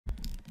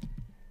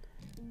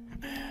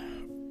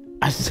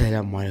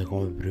Assalamu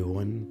alaikum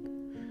everyone.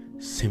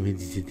 Samir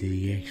did the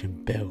reaction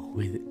back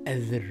with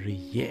other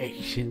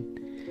reaction,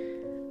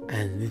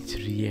 and this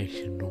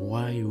reaction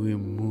why we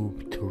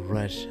moved to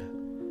Russia.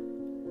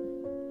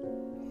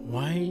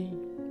 Why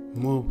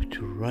move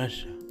to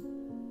Russia?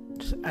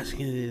 Just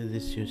asking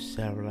this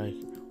yourself, like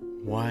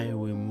why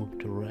we moved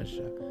to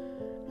Russia,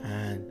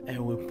 and I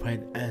will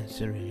find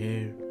answer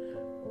here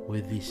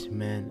with this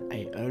man.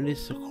 I only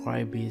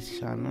subscribe his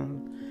channel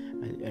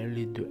and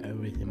early do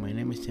everything. My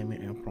name is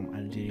Samir. I'm from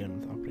Algeria,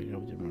 North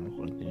Africa,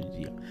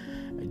 Tunisia.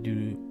 I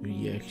do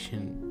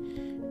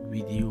reaction,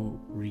 video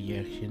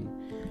reaction,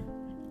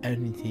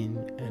 anything,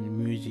 and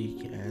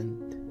music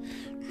and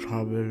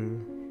travel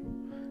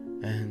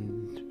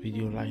and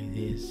video like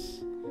this.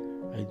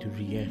 I do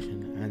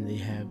reaction, and they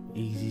have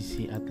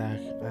anxiety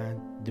attack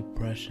and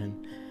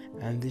depression.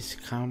 And this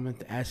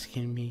comment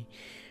asking me,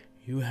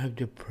 you have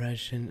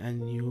depression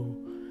and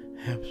you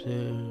have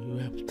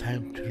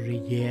time to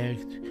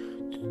react,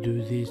 to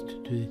do this,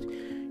 to do it.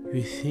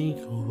 You think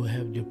who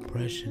have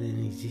depression and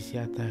anxiety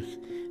attack,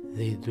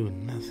 they do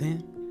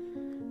nothing?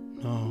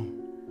 No.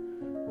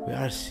 We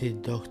are see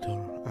doctor,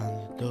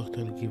 and the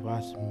doctor give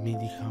us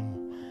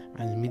medicament,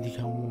 and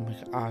medicament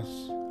make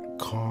us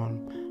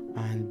calm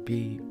and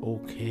be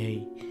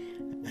okay.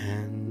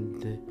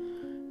 And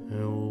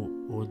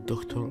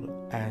doctor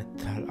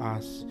tell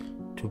us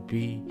to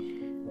be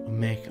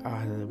make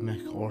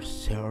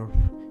ourselves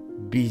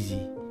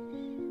busy,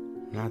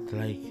 not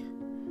like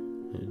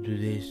do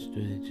this,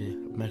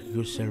 make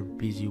yourself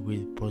busy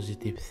with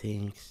positive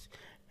things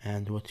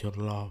and what you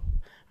love.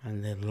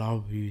 And I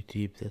love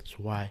YouTube. That's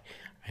why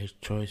I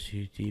chose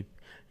YouTube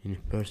in the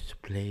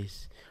first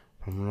place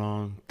from a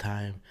long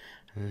time.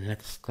 And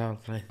let's start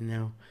right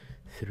now.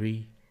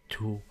 3,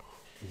 2,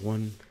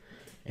 1.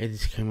 It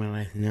is coming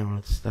right now.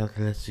 Let's start.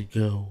 Let's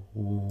go.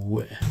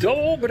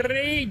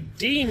 Dobry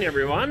din,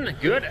 everyone.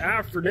 Good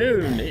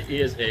afternoon. It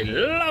is a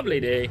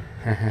lovely day.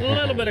 A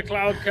little bit of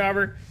cloud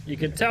cover. You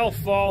can tell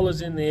fall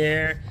is in the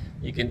air.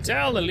 You can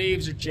tell the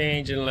leaves are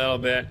changing a little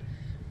bit,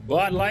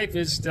 but life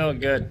is still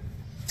good.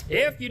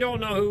 If you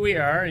don't know who we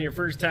are and your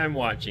first time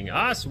watching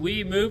us,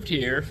 we moved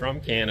here from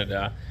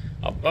Canada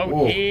about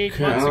 8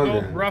 months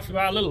ago, roughly,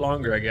 about a little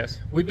longer, I guess.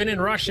 We've been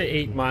in Russia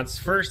 8 months.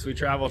 First, we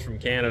traveled from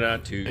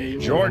Canada to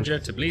Georgia,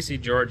 Tbilisi,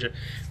 Georgia,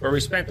 where we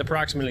spent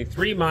approximately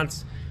 3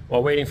 months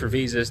while waiting for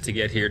visas to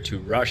get here to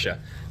Russia.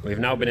 We've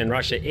now been in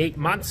Russia 8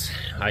 months.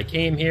 I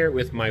came here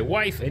with my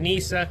wife,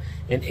 Anissa,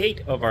 and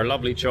 8 of our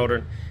lovely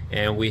children,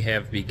 and we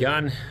have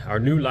begun our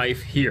new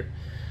life here.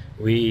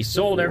 We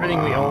sold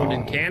everything we owned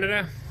in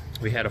Canada.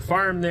 We had a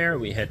farm there,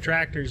 we had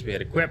tractors, we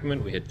had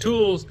equipment, we had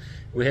tools,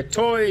 we had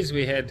toys,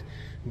 we had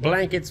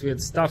blankets, we had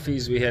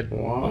stuffies, we had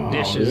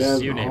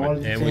dishes, you name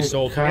it, and we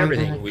sold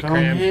everything. We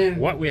crammed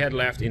what we had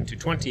left into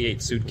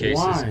 28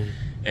 suitcases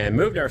and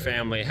moved our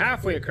family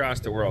halfway across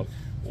the world.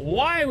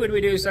 Why would we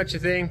do such a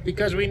thing?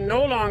 Because we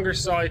no longer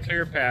saw a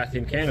clear path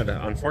in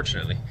Canada,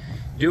 unfortunately.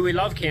 Do we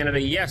love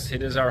Canada? Yes,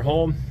 it is our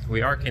home.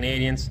 We are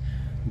Canadians.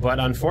 But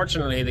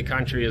unfortunately, the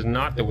country is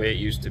not the way it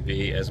used to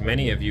be, as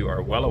many of you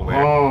are well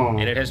aware,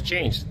 and it has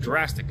changed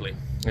drastically.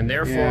 And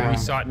therefore, we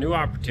sought new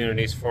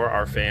opportunities for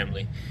our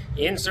family.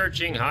 In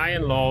searching high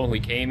and low, we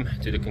came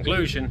to the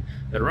conclusion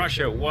that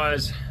Russia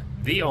was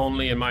the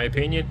only, in my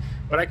opinion,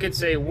 but I could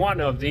say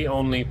one of the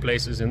only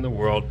places in the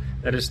world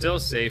that is still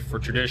safe for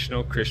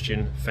traditional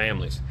Christian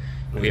families.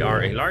 We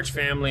are a large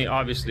family.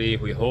 Obviously,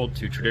 we hold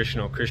to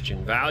traditional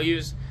Christian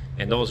values,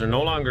 and those are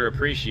no longer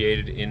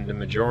appreciated in the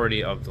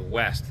majority of the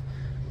West.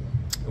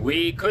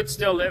 We could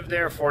still live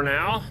there for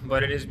now,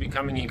 but it is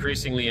becoming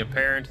increasingly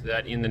apparent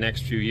that in the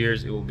next few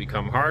years it will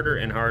become harder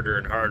and harder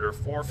and harder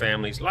for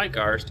families like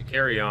ours to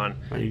carry on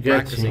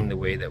practicing the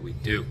way that we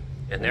do.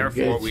 And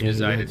therefore we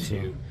decided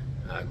to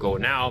go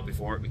now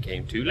before it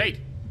became too late.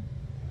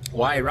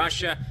 Why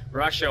Russia?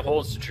 Russia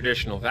holds to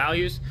traditional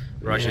values.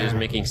 Russia is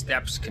making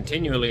steps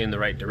continually in the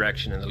right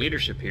direction, and the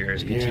leadership here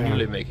is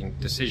continually making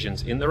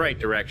decisions in the right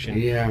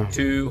direction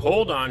to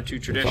hold on to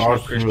traditional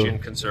Christian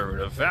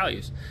conservative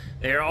values.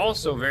 They are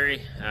also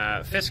very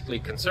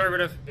fiscally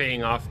conservative,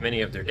 paying off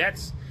many of their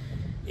debts,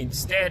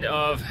 instead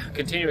of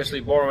continuously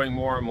borrowing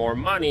more and more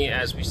money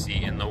as we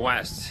see in the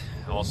West.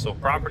 Also,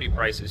 property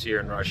prices here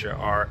in Russia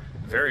are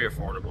very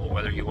affordable,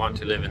 whether you want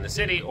to live in the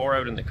city or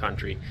out in the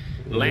country.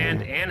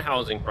 Land and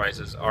housing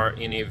prices are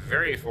in a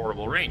very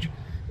affordable range,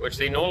 which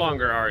they no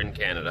longer are in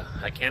Canada.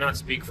 I cannot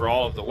speak for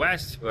all of the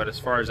West, but as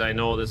far as I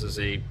know, this is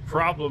a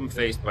problem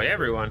faced by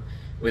everyone,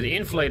 with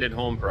inflated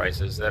home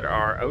prices that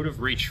are out of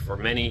reach for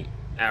many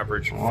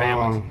average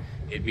families.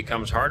 It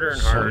becomes harder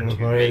and harder to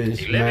make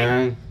a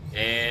living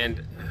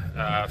and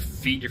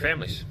feed your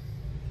families.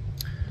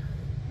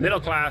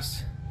 Middle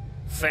class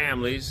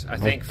families, I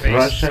think,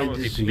 face some of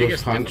the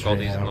biggest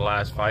difficulties in the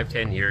last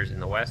 5-10 years in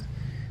the West,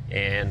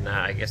 and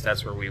I guess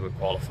that's where we would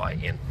qualify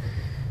in.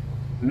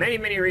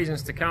 Many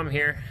reasons to come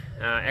here.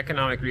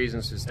 Economic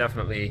reasons is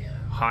definitely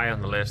high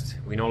on the list.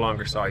 We no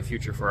longer saw a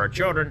future for our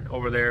children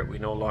over there. We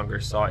no longer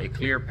saw a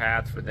clear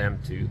path for them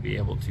to be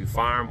able to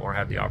farm or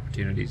have the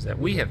opportunities that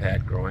we have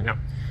had growing up.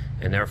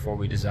 And therefore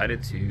we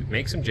decided to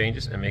make some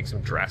changes and make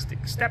some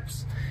drastic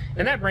steps.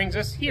 And that brings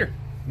us here.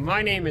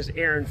 My name is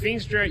Aaron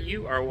Feenstra.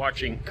 You are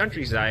watching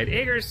Countryside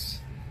Acres.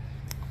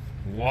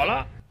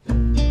 Voila.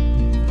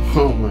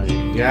 Oh my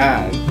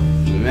God,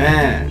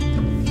 man.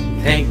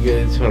 Thank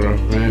you for the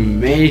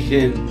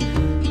information.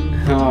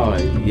 Oh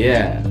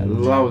yeah, I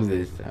love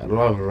this. I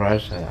love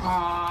Russia.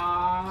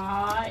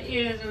 Aww,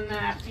 isn't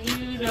that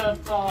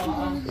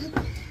beautiful?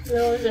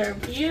 Those are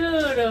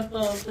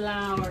beautiful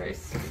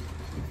flowers.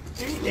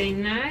 Aren't they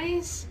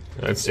nice?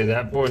 I'd say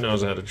that boy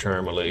knows how to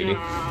charm a lady.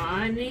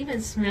 Aww, and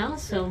even smell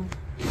so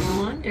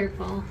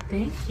wonderful.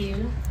 Thank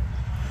you.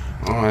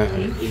 Oh,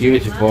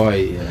 huge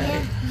boy.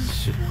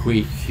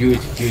 Sweet,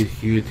 cute.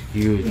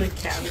 The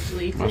cabbage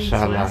leaf.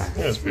 Mashallah.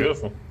 Yeah, it's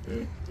beautiful.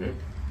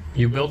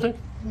 You built it?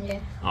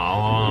 Yeah.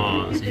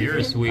 Oh, so you're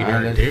a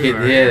sweetheart Let's too, get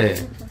aren't you?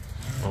 it.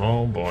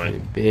 Oh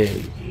boy.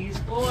 Big. These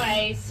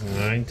boys.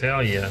 I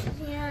tell you.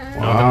 Yeah.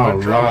 Wow,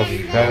 but trouble. lots of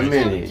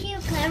family.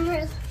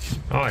 Cucumbers.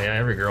 Oh yeah,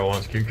 every girl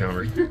wants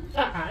cucumbers.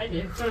 I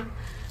do.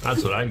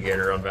 That's what I'd get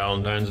her on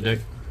Valentine's Day.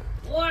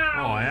 Wow.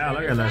 Oh yeah,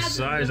 look at the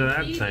size of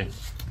that thing.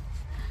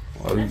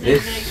 Well,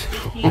 this.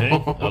 Hey,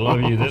 I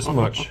love you this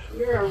much.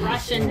 You're a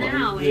Russian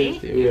now, eh?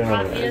 Yeah,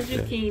 Brought me a Russian.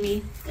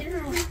 zucchini.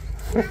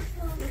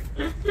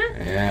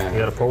 Yeah. You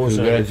got a pose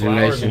on your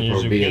flowers and your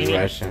Congratulations for being zucchini.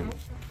 Russian,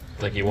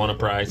 Like you won a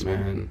prize.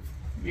 man.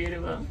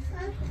 Beautiful.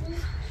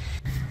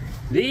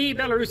 The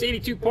Belarus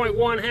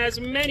 82.1 has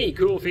many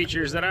cool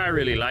features that I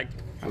really like.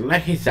 I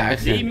like his The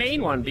accent.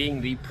 main one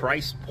being the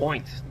price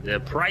point. The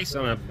price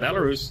on a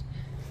Belarus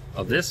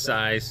of this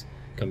size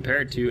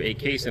compared to a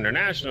Case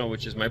International,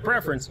 which is my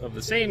preference, of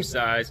the same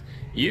size,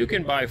 you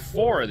can buy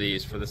 4 of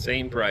these for the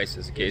same price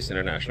as a Case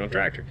International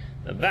tractor.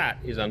 Now that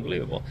is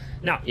unbelievable.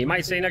 Now, you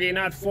might say, okay,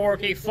 not 4,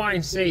 okay,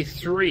 fine, say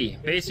 3.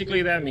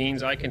 Basically, that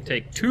means I can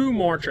take 2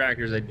 more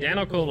tractors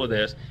identical to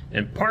this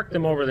and park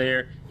them over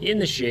there in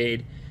the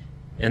shade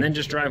and then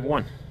just drive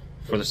one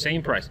for the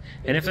same price.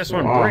 And if this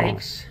one Wow.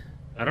 breaks,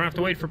 I don't have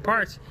to wait for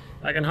parts.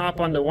 I can hop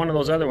onto one of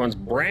those other ones,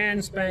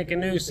 brand spanking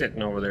new,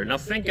 sitting over there. Now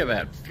think of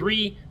that,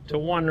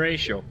 3-to-1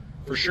 ratio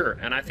for sure.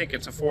 And I think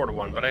it's a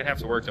 4-to-1, but I'd have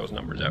to work those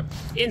numbers out.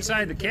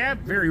 Inside the cab,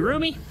 very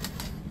roomy,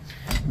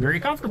 very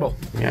comfortable.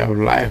 You have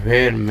life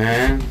here,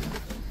 man.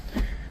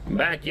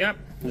 Back you up.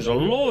 There's a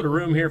load of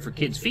room here for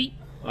kids' feet.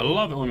 I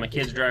love it when my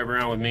kids drive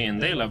around with me,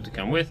 and they love to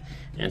come with.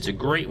 And it's a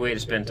great way to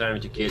spend time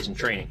with your kids in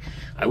training.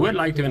 I would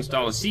like to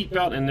install a seat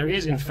belt, and there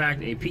is in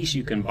fact a piece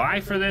you can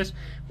buy for this,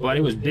 but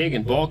it was big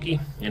and bulky,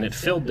 and it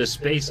filled this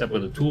space up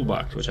with a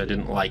toolbox, which I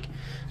didn't like.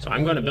 So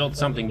I'm going to build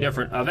something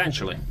different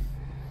eventually.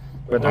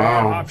 But there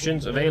are Wow.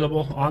 options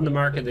available on the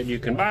market that you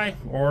can buy,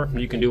 or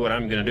you can do what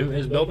I'm going to do,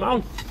 is build my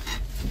own.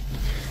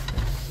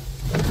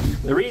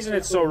 The reason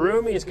it's so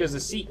roomy is because the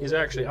seat is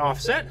actually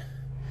offset,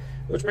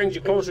 which brings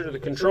you closer to the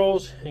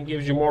controls and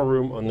gives you more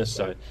room on this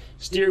side.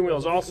 Steering wheel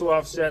is also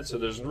offset, so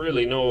there's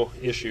really no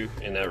issue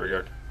in that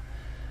regard.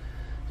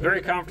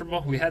 Very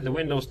comfortable. We had the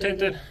windows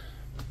tinted.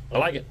 I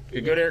like it.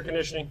 Good air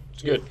conditioning.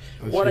 It's good.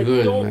 That's What I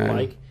good, don't man.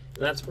 like,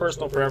 and that's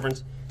personal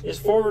preference, is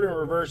forward and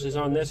reverse is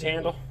on this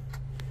handle,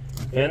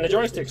 and the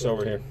joystick's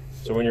over here.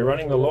 So when you're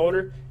running the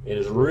loader, it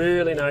is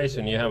really nice,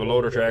 and you have a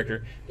loader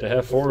tractor, to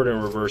have forward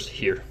and reverse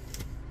here.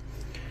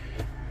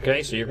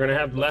 Okay, so you're going to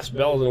have less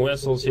bells and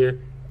whistles here.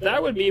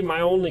 That would be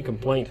my only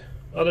complaint.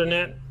 Other than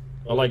that,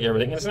 I like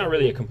everything. And it's not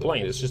really a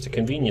complaint, it's just a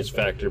convenience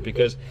factor,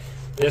 because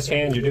this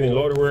hand you're doing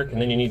loader work, and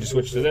then you need to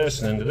switch to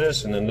this, and then to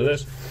this, and then to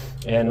this.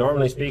 And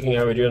normally speaking,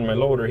 I would do my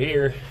loader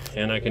here,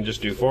 and I can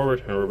just do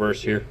forward and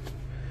reverse here.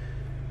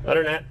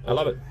 Other than that, I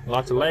love it.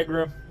 Lots of leg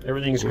room,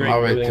 everything's great,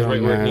 Love it everything's too,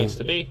 right where it man. needs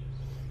to be.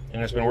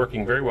 And it's been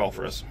working very well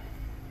for us.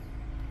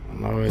 I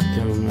love it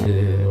too,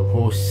 man.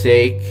 Whose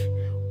sake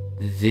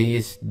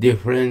disease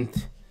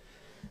different,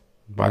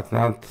 but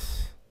not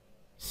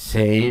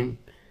same.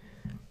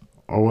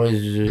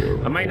 Always.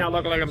 I might not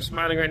look like I'm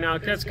smiling right now.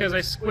 That's because I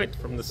squint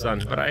from the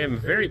sun. But I am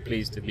very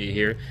pleased to be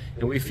here,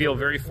 and we feel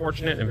very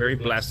fortunate and very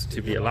blessed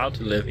to be allowed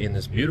to live in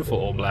this beautiful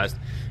oblast,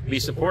 be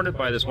supported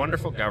by this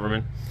wonderful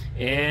government,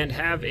 and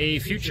have a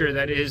future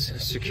that is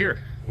secure.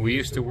 We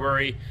used to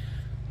worry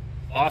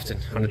often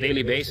on a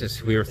daily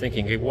basis. We were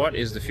thinking, hey, what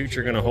is the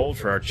future going to hold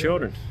for our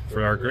children,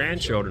 for our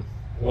grandchildren?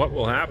 What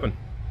will happen?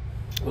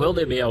 Will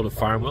they be able to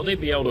farm? Will they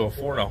be able to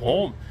afford a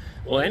home?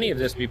 Will any of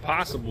this be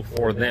possible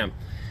for them?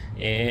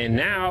 And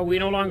now we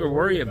no longer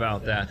worry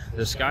about that.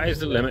 The sky is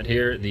the limit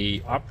here.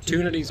 The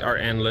opportunities are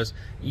endless.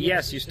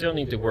 Yes, you still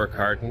need to work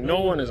hard. No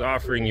one is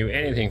offering you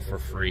anything for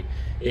free.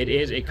 It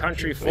is a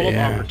country full of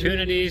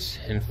opportunities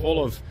and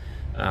full of,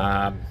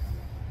 I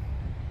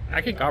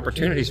think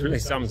opportunities really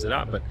sums it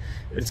up, but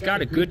it's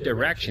got a good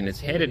direction. It's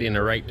headed in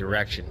the right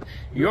direction.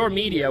 Your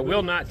media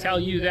will not tell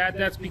you that.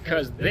 That's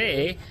because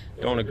they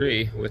don't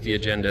agree with the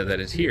agenda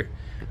that is here.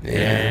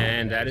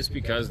 And that is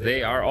because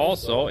they are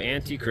also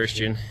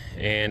anti-Christian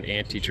and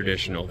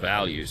anti-traditional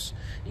values.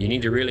 You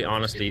need to really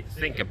honestly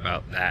think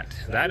about that.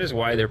 That is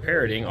why they're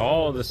parroting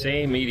all of the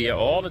same media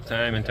all the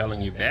time and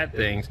telling you bad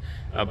things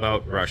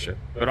about Russia.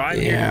 But I'm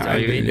here to tell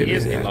you, it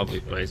is a lovely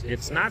place.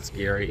 It's not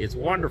scary, it's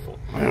wonderful.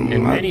 And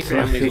many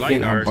families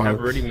like ours have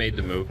already made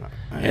the move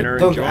and are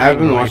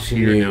enjoying life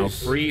here now,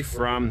 free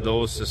from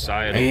those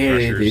societal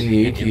pressures and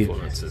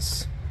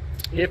influences.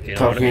 If you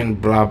know what I mean.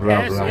 Blah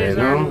blah blah, you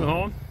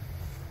know?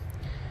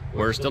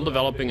 We're still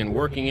developing and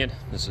working it.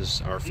 This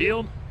is our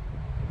field.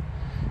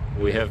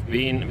 We have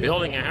been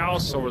building a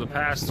house over the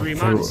past 3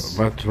 months.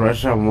 But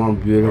Russia more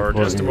beautiful.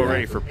 We're just about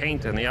ready for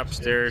paint in the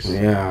upstairs.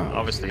 Yeah.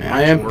 Obviously,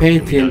 I am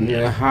painting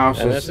the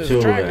houses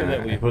too.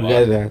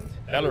 Forget that.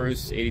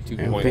 Belarus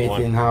 82.1. I'm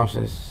painting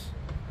houses.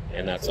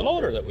 And that's a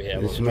loader that we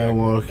have. This is my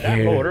work that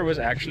here. That loader was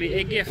actually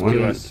a gift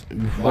to us.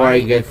 Before I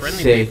get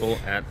sick. People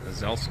at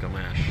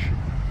Zelskamash.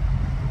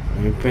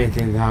 I'm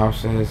painting the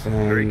houses and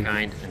very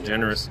kind and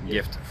generous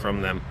gift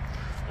from them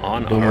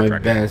on do our my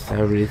tractor. Best,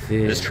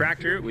 everything. This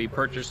tractor we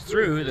purchased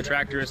through the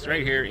Tractorist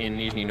right here in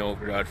Nizhny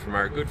Novgorod from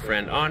our good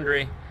friend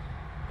Andre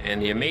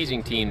and the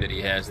amazing team that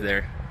he has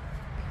there.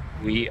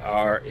 We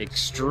are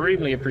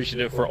extremely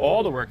appreciative for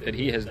all the work that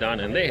he has done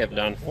and they have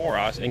done for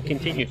us and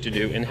continue to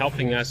do in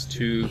helping us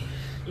to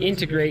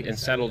integrate and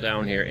settle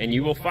down here. And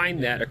you will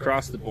find that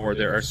across the board.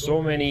 There are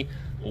so many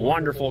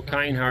wonderful,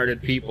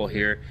 kind-hearted people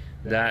here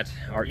that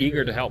are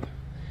eager to help.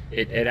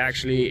 It's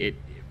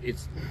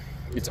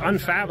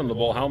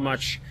unfathomable how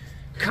much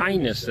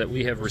kindness that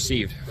we have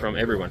received from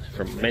everyone,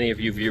 from many of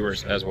you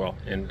viewers as well.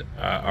 And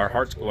our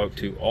hearts go out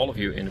to all of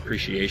you in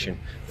appreciation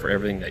for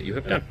everything that you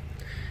have done.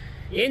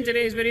 In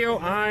today's video,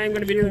 I'm going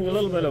to be doing a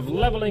little bit of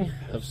leveling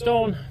of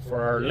stone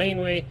for our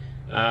laneway.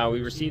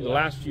 We received the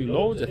last few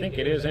loads, I think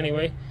it is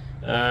anyway.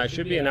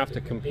 Should be enough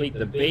to complete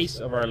the base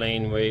of our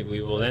laneway.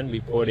 We will then be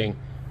putting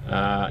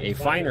a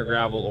finer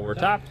gravel over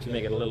top to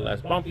make it a little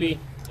less bumpy,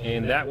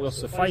 and that will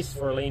suffice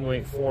for a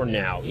laneway for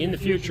now. In the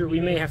future, we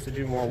may have to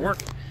do more work,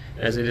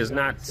 as it is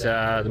not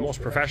the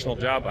most professional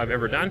job I've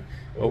ever done,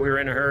 but we were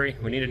in a hurry,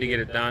 we needed to get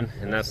it done,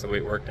 and that's the way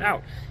it worked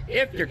out.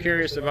 If you're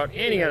curious about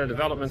any other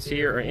developments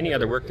here or any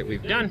other work that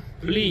we've done,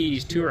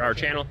 please tour our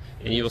channel,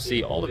 and you will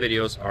see all the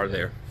videos are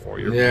there for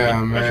your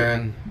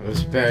man,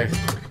 respect.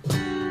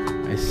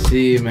 I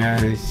see,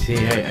 man, I see.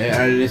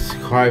 I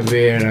describe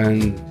here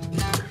and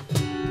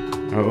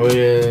I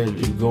will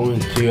go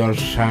into your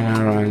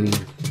channel and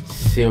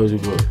see what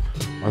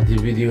the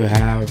video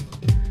have.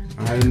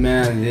 And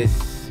man,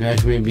 this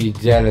makes me be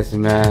jealous,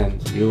 man.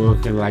 You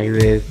working like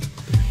this,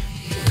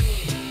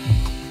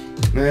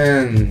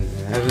 man.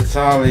 That's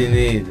all I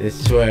need. I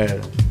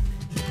swear,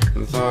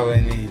 that's all I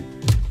need.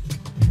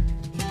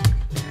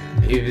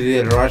 If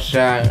the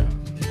Russia,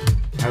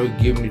 I would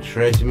give me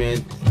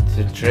treatment,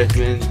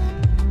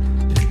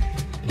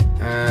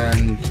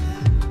 and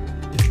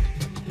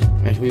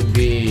make me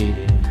be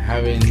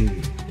having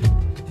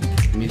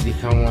me to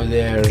come over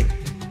there,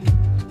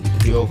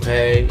 be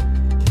okay.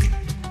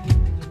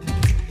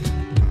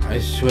 I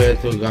swear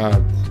to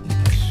God,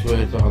 I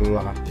swear to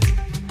Allah,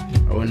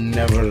 I will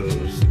never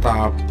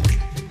stop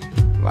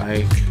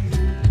like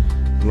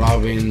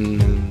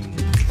loving and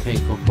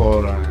thankful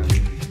for,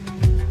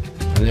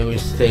 and I will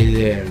stay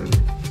there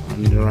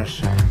in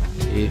Russia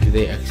if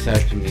they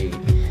accept me.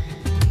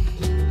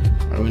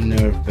 I will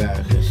never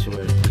back, I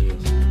swear to you.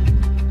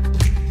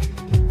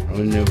 I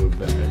will never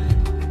back.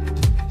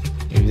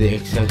 If they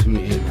accept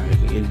me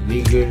like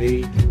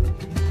illegally,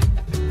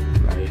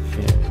 like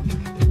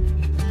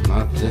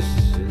not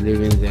just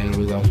living there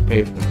without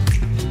paper.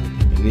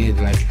 You need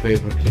like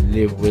paper to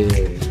live with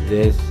it.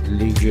 This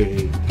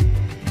legally.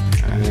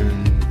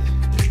 And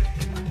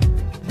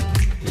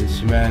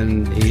this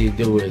man, he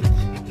do it.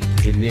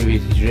 He live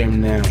his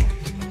dream now.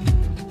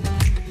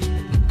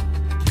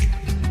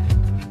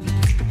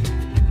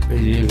 He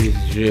live his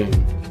dream.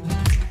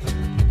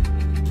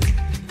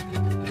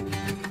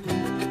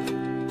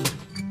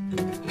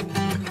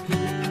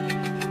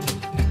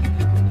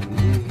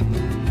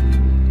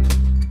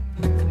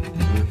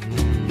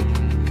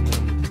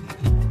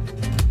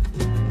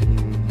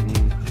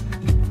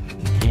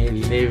 He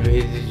live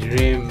his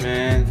dream,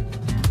 man.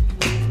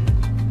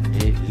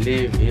 He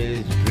live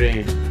his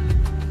dream.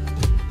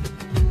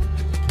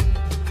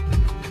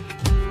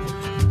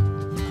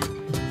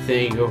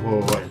 Thank you for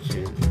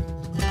watching.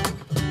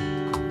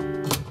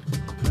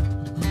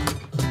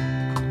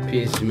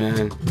 Peace,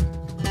 man.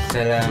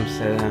 Salam,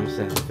 salam,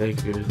 salam. Thank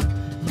you.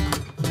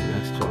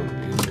 Next one.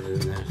 Into the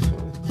next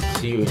one.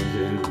 See you in the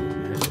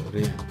next one.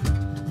 Yeah.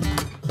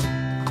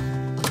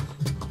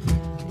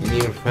 In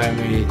your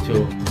family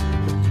too.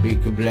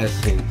 Big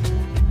blessing.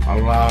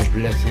 Allah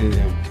blessing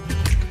them.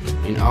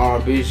 In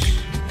Arabic,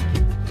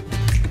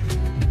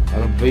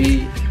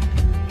 ربي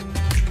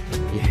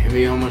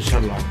يحميهم إن شاء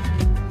الله.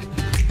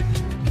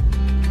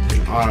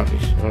 In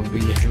Arabic, ربي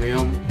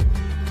يحميهم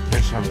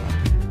إن شاء الله.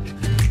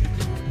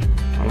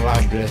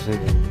 Allah blessing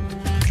them.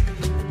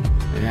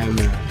 Yeah,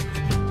 man.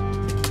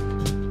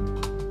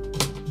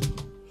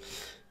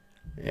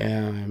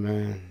 Yeah,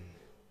 man.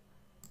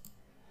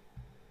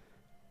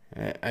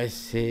 I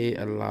say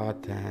a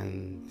lot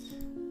and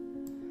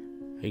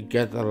I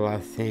get a lot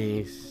of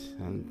things,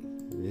 and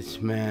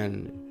this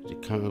man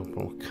coming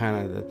from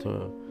Canada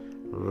to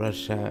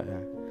Russia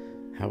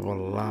have a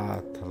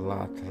lot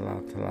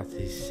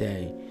he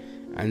say,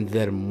 and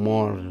there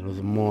more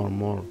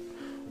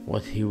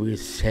what he will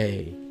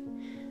say,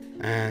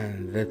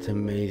 and that's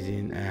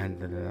amazing.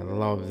 And I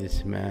love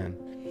this man.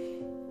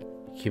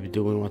 Keep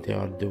doing what you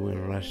are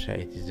doing, Russia.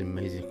 It is an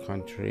amazing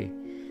country,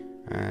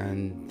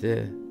 and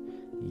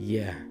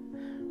yeah,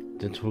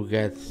 don't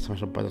forget to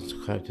smash the button,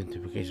 subscribe to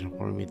notification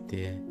for me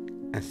the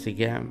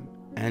Instagram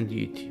and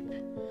YouTube.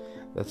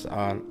 That's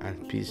all,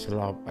 and peace,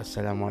 love.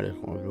 Assalamu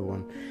alaikum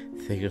everyone.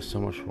 Thank you so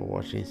much for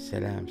watching.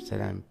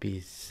 Salam,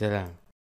 peace, salam.